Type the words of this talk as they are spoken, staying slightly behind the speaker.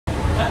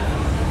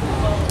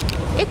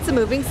It's a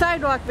moving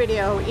sidewalk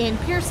video in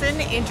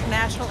Pearson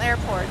International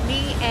Airport.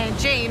 Me and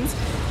James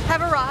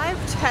have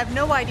arrived, have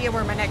no idea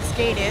where my next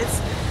gate is.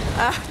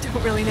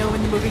 Don't really know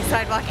when the moving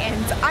sidewalk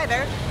ends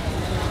either.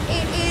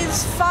 It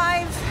is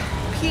 5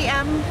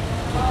 p.m.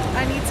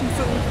 I need some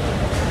food.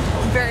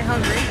 I'm very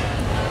hungry.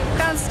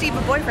 Found Steve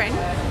a boyfriend.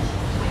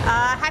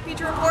 Happy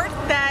to report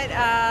that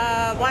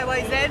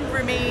YYZ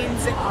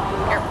remains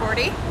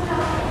airporty.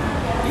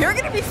 You're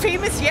gonna be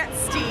famous yet,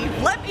 Steve.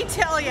 Let me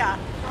tell ya.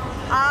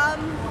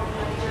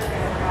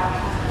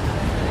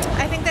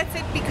 I think that's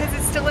it because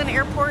it's still an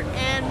airport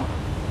and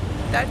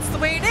that's the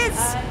way it is.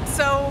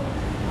 So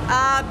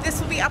this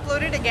will be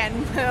uploaded again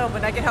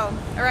when I get home.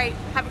 All right,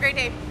 have a great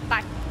day.